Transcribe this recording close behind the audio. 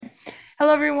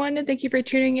Hello, everyone, and thank you for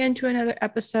tuning in to another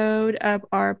episode of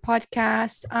our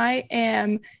podcast. I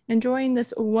am enjoying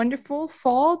this wonderful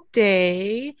fall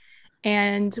day,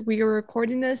 and we are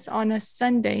recording this on a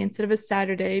Sunday instead of a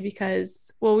Saturday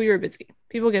because, well, we were busy.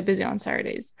 People get busy on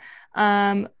Saturdays.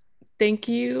 Um, Thank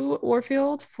you,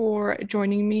 Warfield, for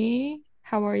joining me.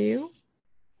 How are you?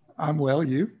 I'm well,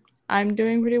 you? I'm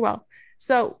doing pretty well.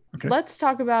 So Okay. let's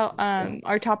talk about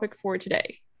our topic for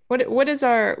today. What is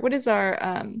our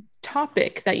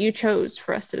topic that you chose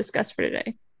for us to discuss for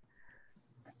today?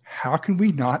 How can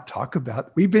we not talk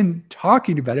about, we've been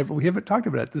talking about it, but we haven't talked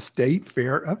about it, the State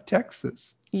Fair of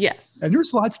Texas. And Yes.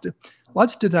 there's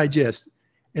lots to digest.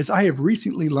 As I have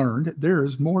recently learned, there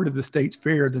is more to the State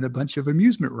Fair than a bunch of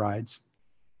amusement rides.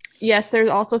 Yes, there's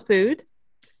also food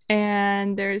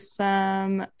and there's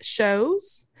some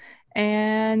shows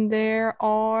and there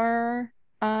are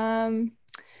um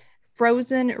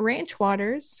frozen ranch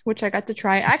waters, which I got to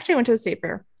try. I actually went to the state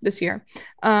fair this year.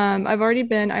 I went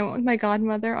with my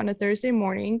godmother on a Thursday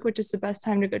morning, which is the best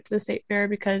time to go to the state fair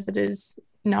because it is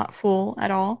not full at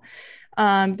all.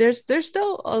 There's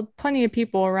still plenty of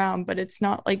people around, but it's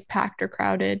not like packed or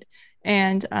crowded.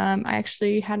 And I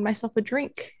actually had myself a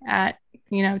drink at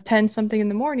 10 something in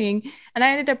the morning, and I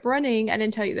ended up running. I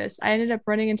didn't tell you this. I ended up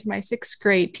running into my sixth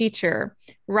grade teacher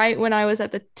right when I was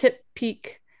at the tip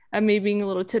peak of me being a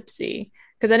little tipsy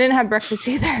because I didn't have breakfast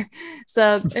either.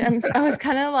 So I was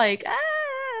kind of like,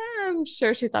 I'm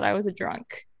sure she thought I was a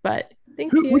drunk, but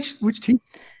thank Who, you. which team?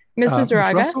 Mrs. Miss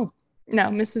Raga. Russell? No,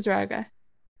 Mrs. Raga.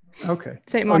 Okay.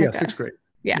 St. Oh, yeah, sixth Monica. grade.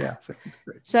 Yeah. Yeah, sixth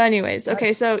grade. So, anyways, I,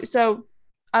 okay. So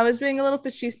I was being a little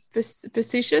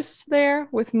facetious there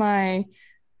with my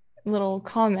little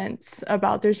comments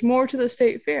about there's more to the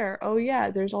state fair. Oh, yeah,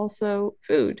 there's also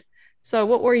food. So,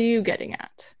 what were you getting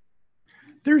at?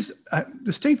 there's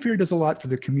the State Fair does a lot for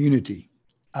the community.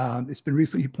 It's been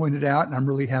recently pointed out, and I'm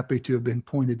really happy to have been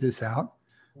pointed this out.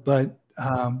 But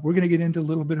we're going to get into a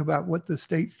little bit about what the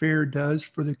State Fair does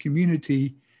for the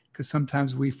community, because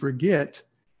sometimes we forget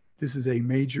this is a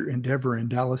major endeavor in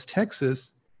Dallas,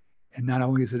 Texas, and not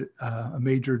only is it a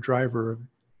major driver of,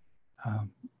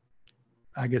 um,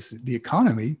 I guess, the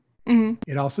economy, Mm-hmm.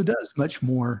 it also does much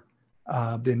more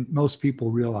than most people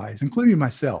realize, including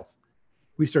myself.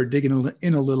 We start digging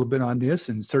in a little bit on this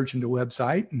and searching the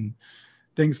website and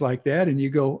things like that. And you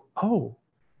go, oh,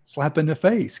 slap in the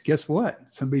face. Guess what?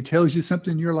 Somebody tells you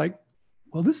something, you're like,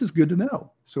 well, this is good to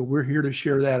know. So we're here to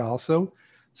share that also.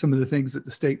 Some of the things that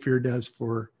the State Fair does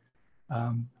for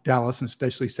Dallas, and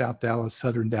especially South Dallas,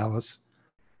 Southern Dallas,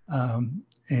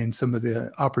 and some of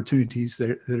the opportunities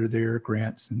that are there,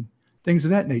 grants and things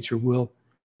of that nature, we'll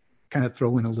kind of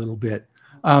throw in a little bit.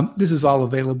 This is all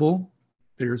available.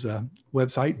 There's a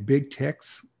website,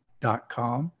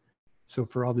 bigtex.com. So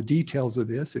for all the details of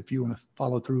this, if you want to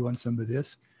follow through on some of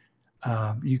this,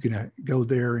 you can go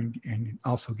there and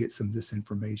also get some of this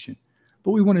information.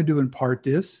 But we want to do impart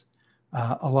this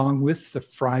along with the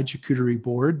fried charcuterie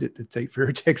board that the State Fair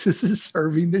of Texas is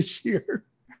serving this year.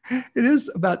 It is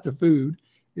about the food.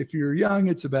 If you're young,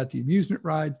 it's about the amusement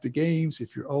rides, the games.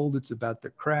 If you're old, it's about the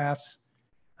crafts,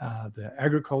 the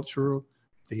agricultural,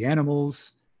 the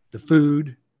animals, the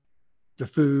food, the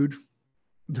food,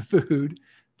 the food.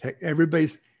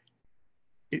 Everybody's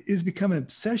it has become an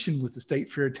obsession with the State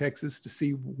Fair of Texas to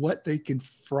see what they can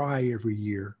fry every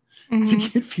year to Mm-hmm.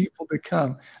 get people to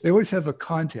come. They always have a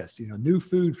contest, new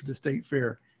food for the State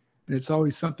Fair, and it's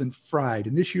always something fried.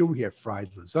 And this year we have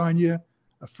fried lasagna,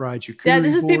 a fried Yeah,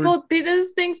 this charcuterie is board. people. This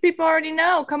is things people already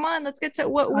know. Come on, let's get to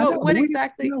what I what know, what but we need to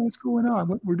exactly. know what's going on,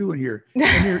 what we're doing here.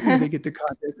 And they get the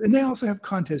contest, and they also have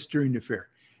contests during the fair.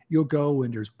 You'll go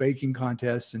and there's baking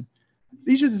contests, and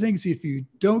these are the things. If you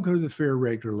don't go to the fair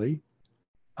regularly,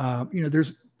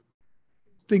 there's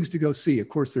things to go see. Of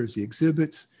course, there's the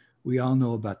exhibits. We all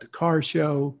know about the car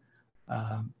show,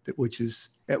 which is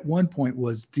at one point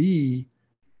was the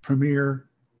premier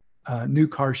new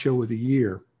car show of the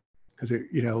year because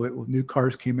new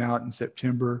cars came out in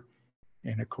September,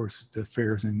 and of course the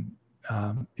fairs in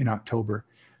October.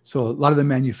 So a lot of the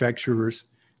manufacturers,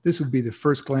 this would be the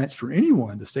first glance for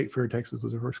anyone. The State Fair of Texas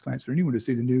was the first glance for anyone to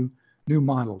see the new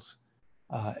models.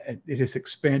 It has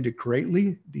expanded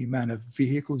greatly the amount of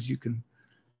vehicles you can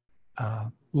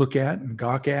look at and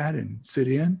gawk at and sit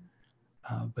in.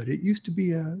 But it used to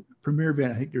be a premier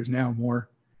event. I think there's now more.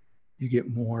 You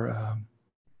get more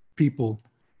people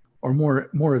or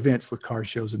more events with car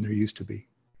shows than there used to be.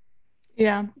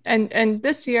 Yeah, and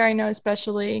this year I know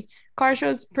especially car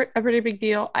shows a pretty big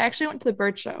deal. I actually went to the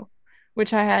bird show,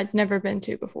 which I had never been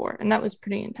to before, and that was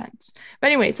pretty intense. But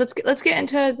anyways, let's get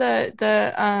into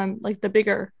the like the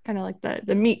bigger kind of like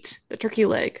the meat, the turkey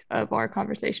leg of our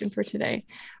conversation for today.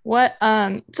 What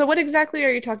exactly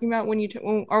are you talking about when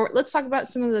or let's talk about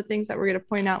some of the things that we're going to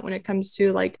point out when it comes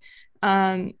to like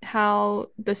how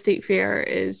the state fair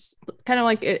is kind of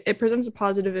like it presents a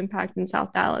positive impact in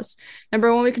South Dallas.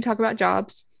 Number one, we can talk about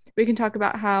jobs. We can talk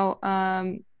about how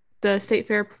the state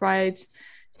fair provides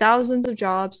thousands of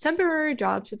jobs, temporary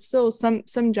jobs, but still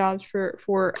some jobs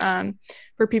for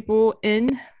people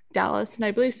in Dallas. And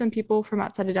I believe some people from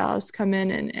outside of Dallas come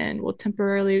in and will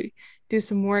temporarily do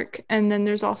some work. And then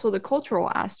there's also the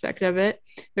cultural aspect of it.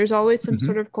 There's always some Mm-hmm.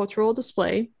 sort of cultural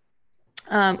display.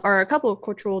 Or a couple of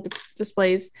cultural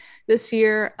displays this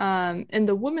year in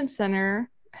the Women's Center.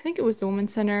 I think it was the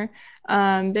Women's Center.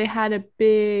 They had a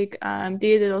big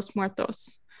Dia de los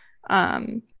Muertos,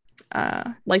 um,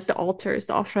 like the altars,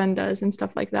 the ofrendas, and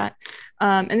stuff like that.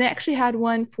 And they actually had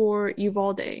one for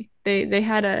Uvalde. They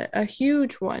had a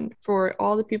huge one for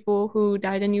all the people who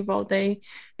died in Uvalde. I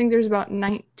think there's about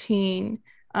 19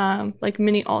 like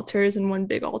mini altars and one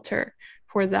big altar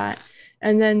for that.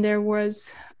 And then there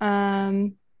was a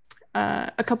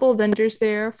couple of vendors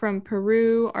there from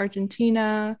Peru,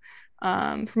 Argentina,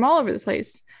 from all over the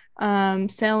place,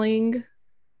 selling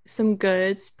some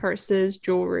goods, purses,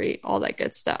 jewelry, all that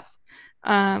good stuff.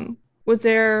 Was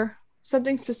there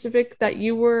something specific that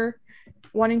you were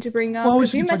wanting to bring Well, up? I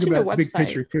was Because you going to talk mentioned a about big website.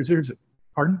 picture because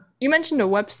pardon? You mentioned a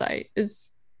website.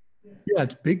 Is Yeah,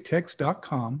 it's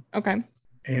bigtex.com. okay.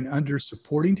 And under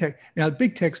supporting tech, now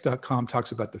bigtex.com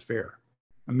talks about the fair.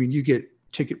 I mean, you get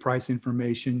ticket price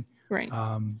information, Right.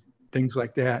 things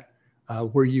like that,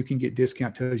 where you can get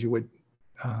discount, tells you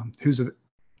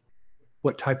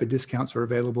what type of discounts are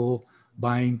available,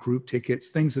 buying group tickets,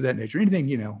 things of that nature,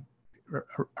 anything,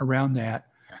 around that,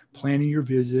 planning your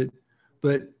visit.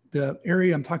 But the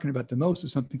area I'm talking about the most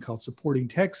is something called Supporting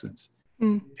Texans.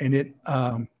 Mm. And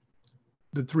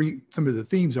some of the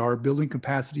themes are building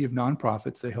capacity of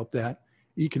nonprofits. They help that,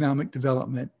 economic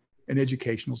development, and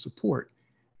educational support.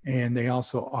 And they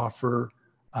also offer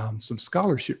some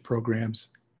scholarship programs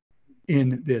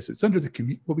in this. It's under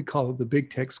what we call the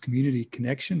Big Tex Community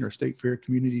Connection or State Fair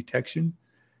Community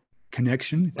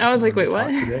Connection. If I I was can like, learn to wait,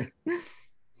 what?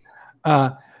 talk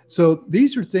today. So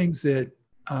these are things that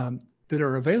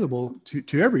are available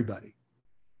to everybody.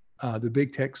 The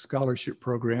Big Tex Scholarship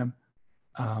Program.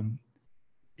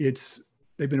 They've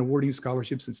been awarding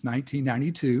scholarships since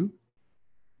 1992.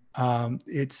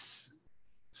 It's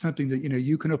something that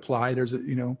you can apply. There's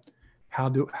how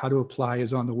to apply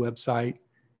is on the website,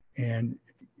 and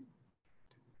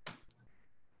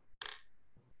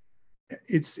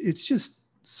it's just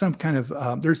some kind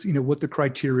of there's what the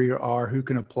criteria are, who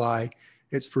can apply.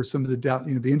 It's for some of the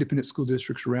the independent school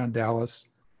districts around Dallas,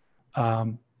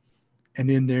 and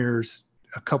then there's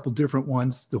a couple different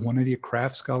ones. The One Idea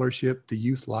Craft Scholarship, the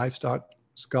Youth Livestock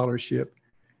Scholarship,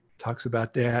 talks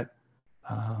about that.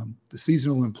 The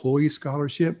Seasonal Employee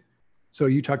Scholarship. So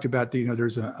you talked about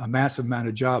there's a massive amount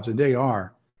of jobs, and they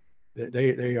are we're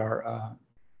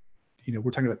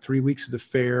talking about 3 weeks of the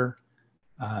fair.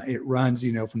 It runs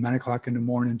from 9 o'clock in the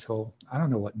morning until I don't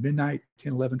know what, midnight,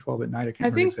 10, 11, 12 at night. I can't I remember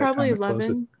the think exact probably time it closes.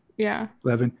 11. Yeah.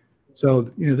 11. So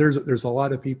there's a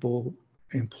lot of people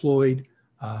employed.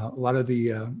 A lot of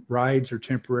the rides are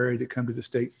temporary that come to the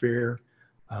state fair,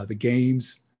 the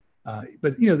games.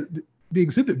 But the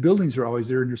exhibit buildings are always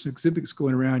there, and there's exhibits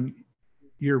going around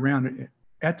year round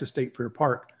at the State Fair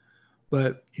Park.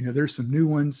 But there's some new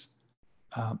ones,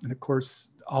 and of course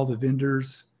all the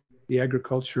vendors, the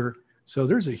agriculture. So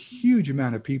there's a huge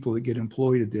amount of people that get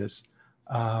employed at this.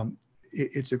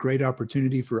 It's a great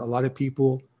opportunity for a lot of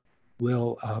people.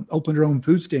 Will open their own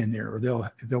food stand there, or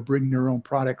they'll bring their own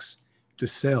products to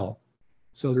sell.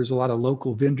 So there's a lot of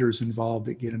local vendors involved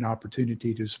that get an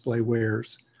opportunity to display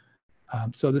wares.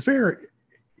 So the fair,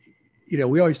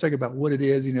 we always talk about what it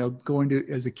is. Going to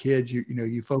as a kid,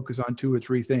 you focus on 2 or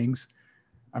 3 things.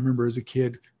 I remember as a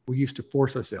kid, we used to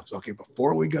force ourselves. Okay,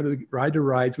 before we go to ride the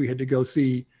rides, we had to go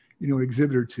see an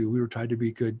exhibit or 2. We were trying to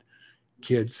be good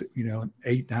kids,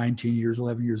 8, 9, 10 years,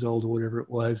 11 years old, or whatever it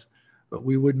was. But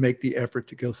we would make the effort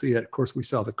to go see that. Of course, we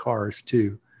saw the cars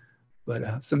too,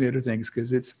 but some of the other things,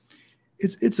 because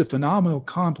it's a phenomenal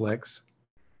complex,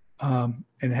 and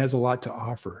it has a lot to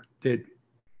offer. That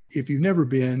if you've never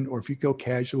been, or if you go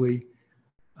casually,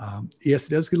 yes, it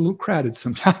does get a little crowded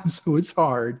sometimes, so it's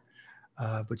hard.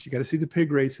 But you got to see the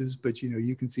pig races. But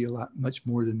you can see much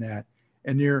more than that.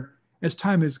 And as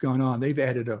time has gone on, they've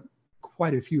added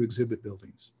quite a few exhibit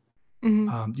buildings.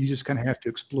 Mm-hmm. You just kind of have to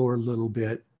explore a little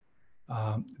bit.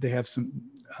 They have some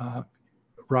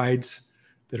rides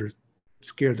that are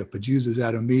scare the bejesus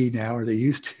out of me now, or they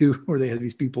used to, where they had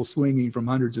these people swinging from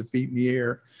hundreds of feet in the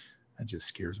air. That just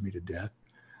scares me to death.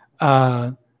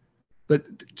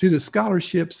 But to the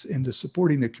scholarships and to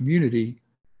supporting the community,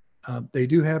 they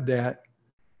do have that.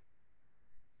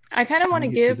 I kind of want to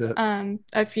give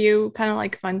a few kind of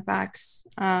like fun facts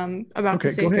about the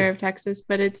State Fair of Texas,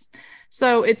 but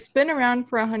it's been around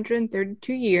for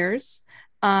 132 years.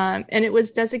 And it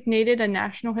was designated a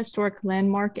National Historic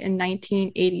Landmark in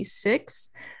 1986.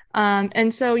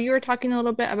 And so you were talking a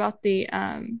little bit about the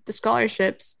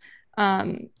scholarships.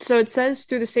 So it says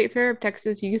through the State Fair of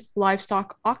Texas Youth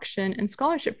Livestock Auction and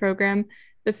Scholarship Program,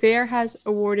 the fair has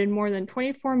awarded more than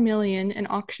 24 million in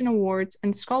auction awards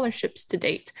and scholarships to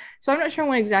date. So I'm not sure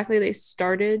when exactly they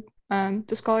started the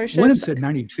scholarships. One of them said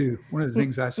 92. One of the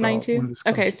things I saw. 92.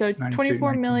 Okay, so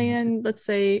 24 million, let's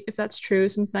say, if that's true,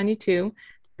 since 92,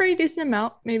 pretty decent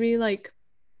amount. Maybe like,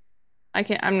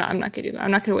 I'm not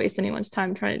gonna waste anyone's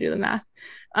time trying to do the math.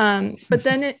 But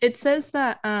then it says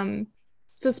that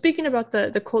so speaking about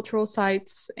the cultural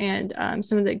sites and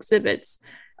some of the exhibits,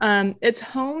 it's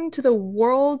home to the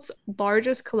world's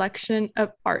largest collection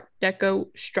of Art Deco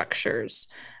structures.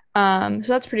 So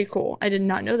that's pretty cool. I did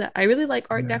not know that. I really like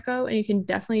Art Deco, and you can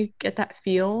definitely get that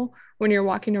feel when you're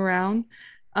walking around.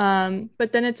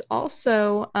 But then it's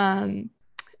also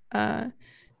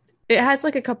it has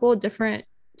like a couple of different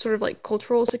sort of like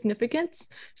cultural significance.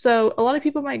 So a lot of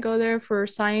people might go there for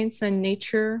science and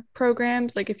nature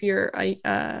programs. Like if you're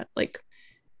a like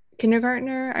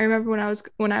kindergartner, I remember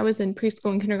when I was in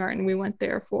preschool and kindergarten, we went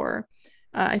there for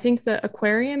I think the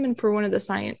aquarium and for one of the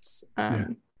science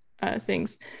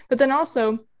things. But then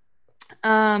also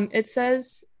it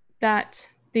says that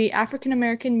the African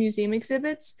American Museum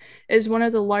exhibits is one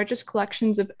of the largest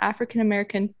collections of African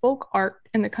American folk art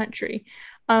in the country.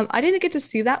 I didn't get to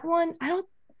see that one.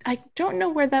 I don't know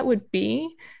where that would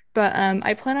be, but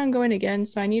I plan on going again,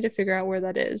 so I need to figure out where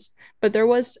that is. But there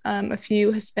was a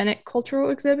few Hispanic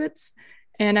cultural exhibits,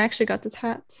 and I actually got this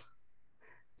hat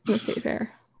from the State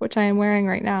Fair, which I am wearing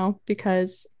right now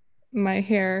because my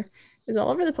hair is all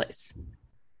over the place.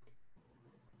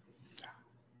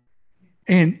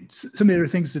 And some of the other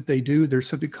things that they do, there's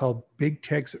something called Big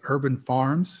Tex Urban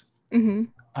Farms. Mm-hmm.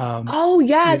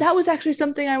 That was actually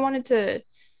something I wanted to.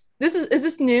 Is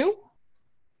this new?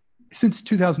 Since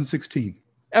 2016.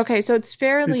 Okay, so it's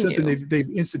fairly it's something new. They've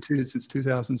instituted since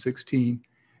 2016.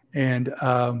 And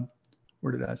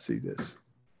where did I see this?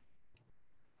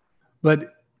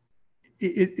 But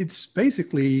it's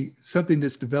basically something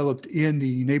that's developed in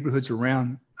the neighborhoods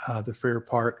around the fair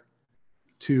park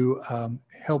to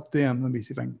help them. Let me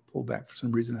see if I can pull back. For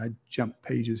some reason, I jumped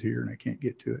pages here and I can't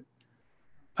get to it.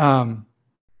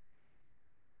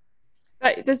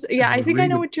 But this, I think I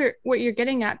know what you're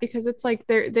getting at, because it's like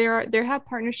they have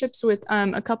partnerships with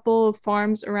a couple of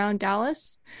farms around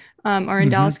Dallas, or in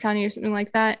Dallas County or something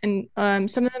like that, and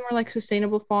some of them are like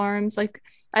sustainable farms. Like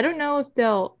I don't know if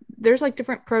there's like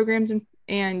different programs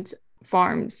and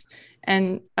farms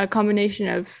and a combination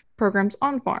of programs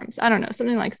on farms. I don't know,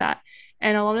 something like that.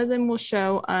 And a lot of them will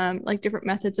show like different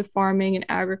methods of farming and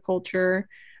agriculture.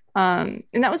 And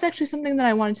that was actually something that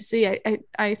I wanted to see.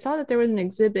 I saw that there was an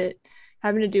exhibit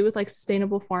having to do with like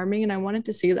sustainable farming, and I wanted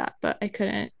to see that, but I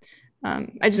couldn't.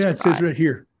 It says right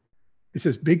here. It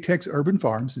says Big Tex Urban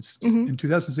Farms. It's in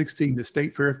 2016, the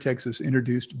State Fair of Texas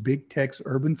introduced Big Tex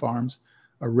Urban Farms,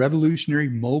 a revolutionary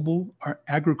mobile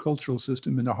agricultural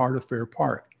system in the heart of Fair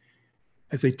Park.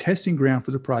 As a testing ground for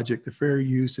the project, the fair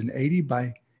used an 80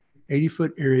 by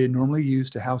 80-foot area normally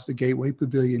used to house the Gateway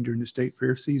Pavilion during the State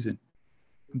Fair season.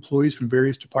 Employees from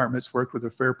various departments worked with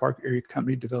the Fair Park Area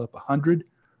Company to develop 100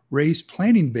 raised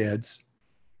planting beds.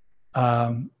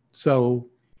 So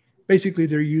basically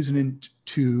they're using it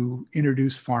to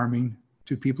introduce farming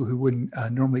to people who wouldn't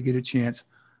normally get a chance.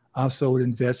 Also it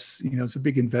invests, it's a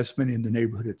big investment in the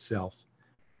neighborhood itself.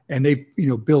 And they,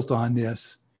 built on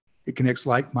this. It connects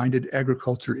like-minded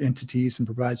agriculture entities and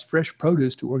provides fresh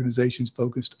produce to organizations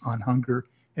focused on hunger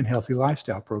and healthy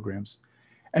lifestyle programs.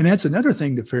 And that's another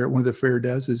thing one of the fair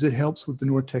does, is it helps with the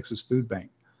North Texas Food Bank.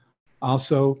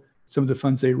 Also, some of the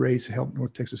funds they raise help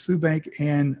North Texas Food Bank,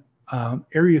 and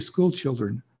area school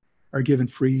children are given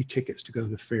free tickets to go to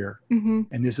the fair.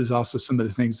 And this is also some of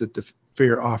the things that the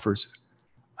fair offers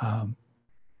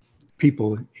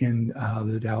people in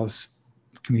the Dallas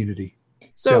community,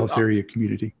 Dallas area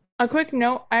community. A quick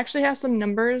note, I actually have some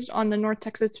numbers on the North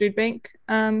Texas Food Bank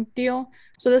deal.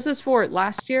 So this is for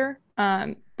last year.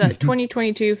 The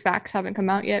 2022 facts haven't come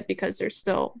out yet because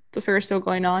the fair is still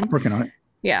going on. Working on it.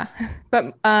 Yeah.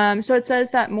 But so it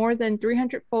says that more than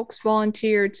 300 folks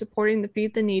volunteered supporting the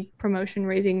Feed the Need promotion,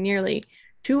 raising nearly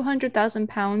 200,000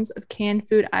 pounds of canned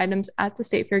food items at the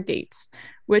State Fair gates,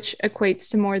 which equates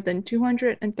to more than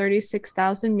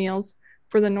 236,000 meals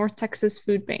for the North Texas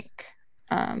Food Bank.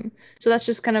 So that's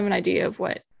just kind of an idea of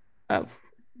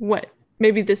what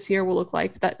maybe this year will look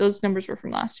like. That those numbers were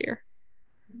from last year.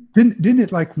 Didn't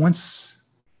it like once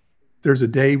there's a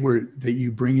day where that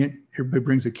you bring it, everybody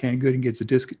brings a canned good and gets a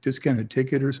discounted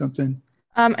ticket or something?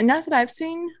 And not that I've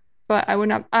seen, but I would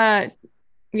not.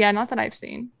 Yeah, not that I've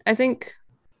seen. I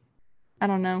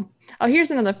don't know. Oh,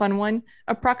 here's another fun one.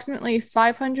 Approximately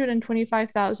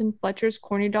 525,000 Fletcher's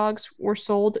Corny Dogs were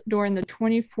sold during the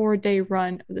 24-day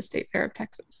run of the State Fair of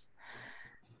Texas.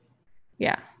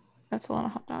 Yeah, that's a lot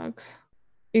of hot dogs.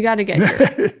 You got to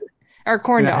get your or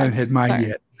corn dogs. I haven't had mine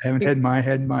yet. I haven't had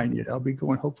mine yet. I'll be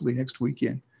going hopefully next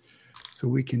weekend, so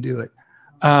we can do it.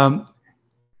 And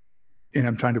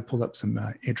I'm trying to pull up some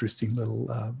interesting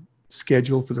little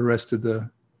schedule for the rest of the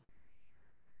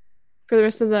for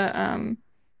the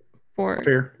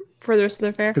fair.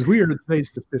 Because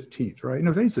today's the 15th, right?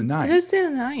 No, today's the 9th. Today's the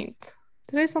 9th.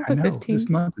 Today's not the 15th. This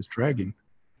month is dragging.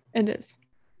 It is.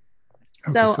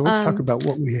 Okay, so let's talk about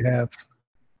what we have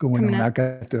going on. I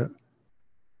got the.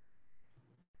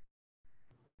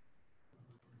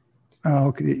 Oh,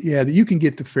 okay. Yeah, you can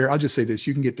get the fair. I'll just say this.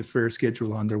 You can get the fair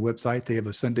schedule on their website. They have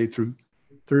a Sunday through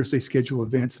Thursday schedule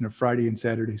events and a Friday and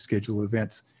Saturday schedule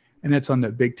events. And that's on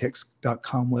the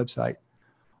bigtex.com website.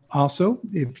 Also,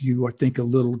 if you think a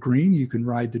little green, you can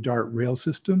ride the DART rail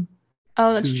system.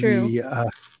 Oh, that's true.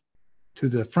 To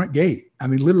the front gate. I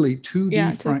mean, literally to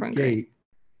the front gate.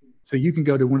 So you can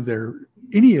go to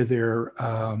any of their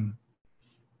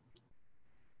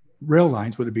rail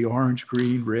lines, whether it be orange,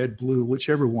 green, red, blue,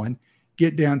 whichever one,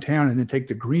 get downtown and then take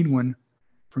the green one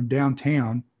from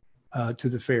downtown to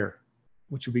the fair,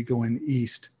 which will be going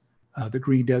east. The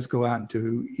green does go out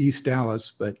into East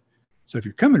Dallas, but so if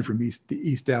you're coming from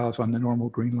East Dallas on the normal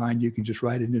green line, you can just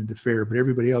ride it into the fair, but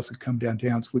everybody else would come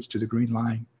downtown, switch to the green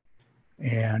line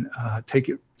and take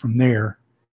it from there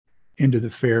into the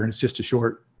fair. And it's just a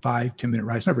short 5-10 minute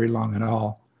ride. It's not very long at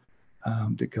all.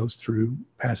 That goes through,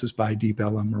 passes by Deep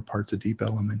Ellum or parts of Deep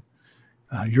Ellum,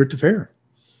 and you're at the fair.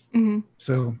 Mm-hmm.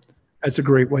 So that's a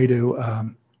great way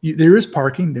to, there is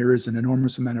parking. There is an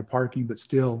enormous amount of parking, but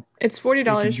still. It's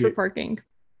 $40 for parking.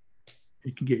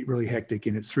 It can get really hectic,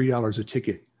 and it's $3 a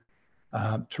ticket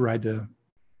to ride or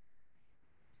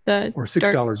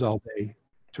 $6 all day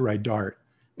to ride DART.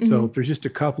 Mm-hmm. So if there's just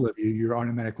a couple of you, you're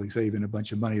automatically saving a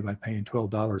bunch of money by paying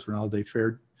 $12 for an all-day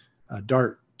fair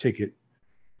DART ticket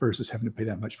versus having to pay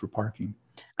that much for parking.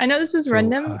 I know this is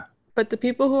random, but the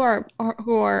people who are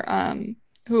on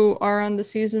the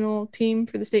seasonal team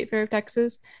for the State Fair of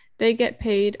Texas, they get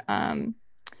paid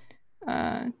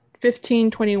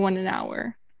 $15.21 an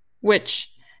hour.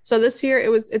 So this year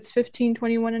it's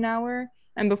 $15.21 an hour,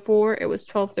 and before it was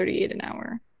 $12.38 an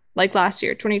hour. Like last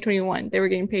year, 2021, they were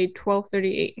getting paid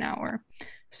 $12.38 an hour.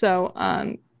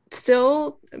 So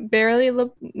still barely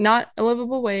not a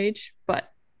livable wage,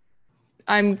 but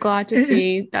I'm glad to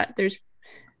see that there's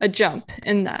a jump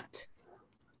in that.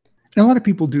 And a lot of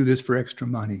people do this for extra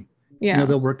money. Yeah.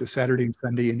 They'll work the Saturday and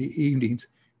Sunday and the evenings,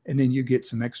 and then you get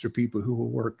some extra people who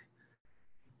will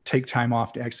take time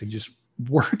off to actually just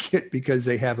work it because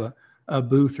they have a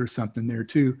booth or something there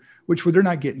too, where they're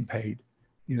not getting paid.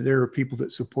 There are people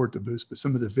that support the booths, but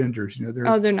some of the vendors, they're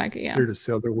not there to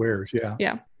sell their wares. Yeah.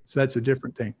 Yeah. So that's a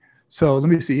different thing. So let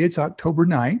me see. It's October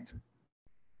 9th.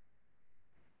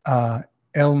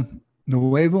 El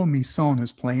Nuevo Mison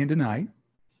is playing tonight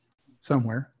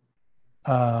somewhere.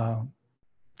 Warfield,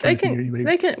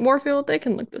 they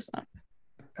can look this up.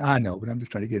 I know, but I'm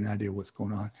just trying to get an idea of what's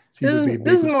going on. This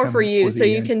is more for you, so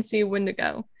you can see when to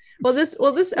go. This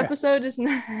episode is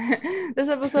this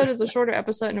episode is a shorter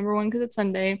episode. Number one, because it's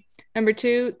Sunday. Number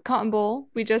two, Cotton Bowl.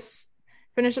 We just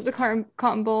finished up the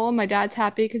Cotton Bowl. My dad's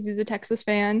happy because he's a Texas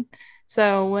fan.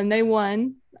 So when they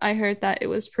won, I heard that it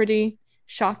was pretty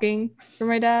shocking for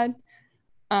my dad.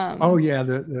 Oh yeah,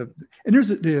 and there's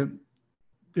it's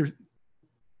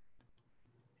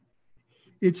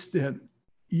the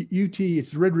UT.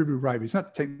 It's the Red River Rivalry. It's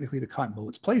not technically the Cotton Bowl.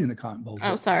 It's played in the Cotton Bowl.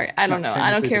 Oh, sorry, I don't know. I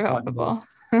don't care about football.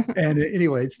 And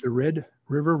anyway, it's the Red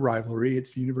River Rivalry.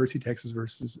 It's the University of Texas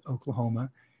versus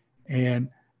Oklahoma, and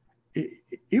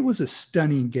it was a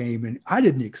stunning game. And I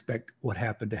didn't expect what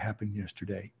happened to happen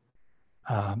yesterday.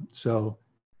 So,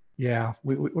 yeah,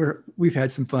 we've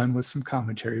had some fun with some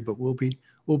commentary, but we'll be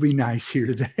nice here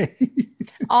today.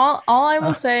 All I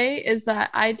will say is that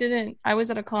I was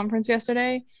at a conference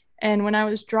yesterday, and when I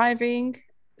was driving,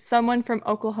 someone from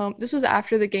Oklahoma, this was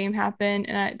after the game happened,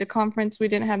 and at the conference we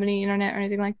didn't have any internet or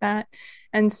anything like that,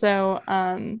 and so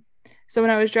So when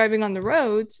I was driving on the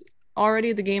roads,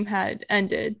 already the game had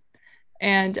ended,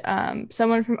 and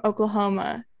someone from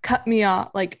Oklahoma cut me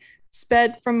off, like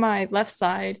sped from my left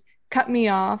side, cut me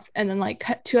off, and then like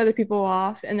cut two other people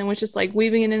off, and then was just like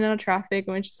weaving in and out of traffic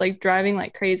and was just like driving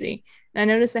like crazy. And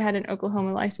I noticed I had an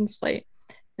Oklahoma license plate,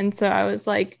 and so I was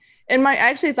like, I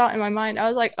actually thought in my mind, I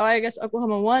was like, oh, I guess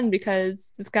Oklahoma won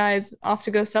because this guy's off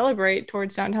to go celebrate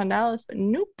towards downtown Dallas, but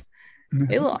nope,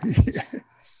 they lost.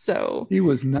 So He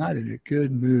was not in a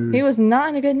good he mood. was not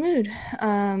in a good mood.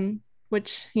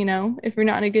 Which, if you're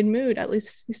not in a good mood, at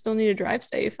least you still need to drive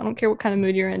safe. I don't care what kind of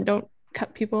mood you're in. Don't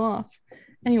cut people off.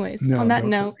 Anyways, on No, that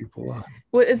don't cut note, people off.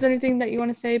 is there anything that you want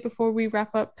to say before we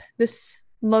wrap up this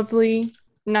lovely,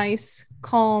 nice,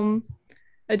 calm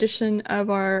edition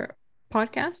of our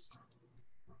podcast?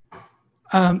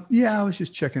 Yeah, I was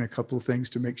just checking a couple of things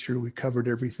to make sure we covered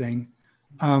everything.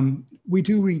 We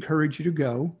do encourage you to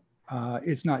go.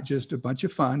 It's not just a bunch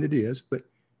of fun. It is, but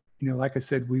like I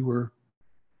said,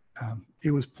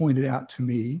 it was pointed out to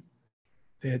me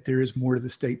that there is more to the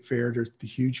state fair. There's the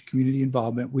huge community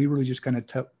involvement. We really just kind of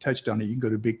touched on it. You can go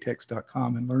to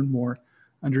bigtex.com and learn more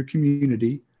under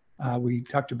community. We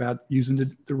talked about using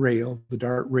the rail, the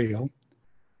DART rail.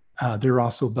 There are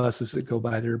also buses that go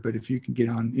by there, but if you can get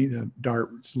on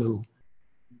DART, it's a little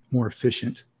more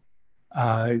efficient.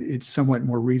 It's somewhat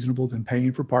more reasonable than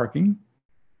paying for parking.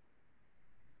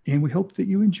 And we hope that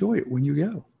you enjoy it when you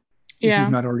go, if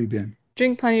you've not already been.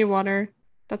 Drink plenty of water.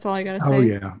 That's all I got to say. Oh,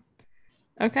 yeah.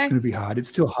 Okay. It's going to be hot. It's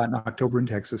still hot in October in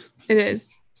Texas. It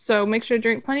is. So make sure to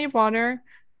drink plenty of water.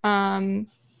 Enjoy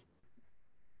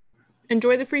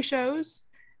the free shows.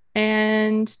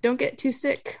 And don't get too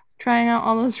sick trying out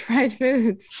all those fried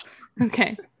foods.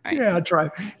 Okay. Right. Yeah, I'll try.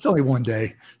 It's only one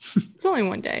day. It's only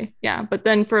one day. Yeah. But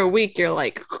then for a week, you're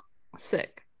like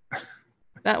sick.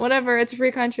 Whatever. It's a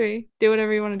free country. Do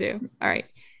whatever you want to do. All right.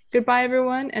 Goodbye,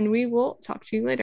 everyone. And we will talk to you later.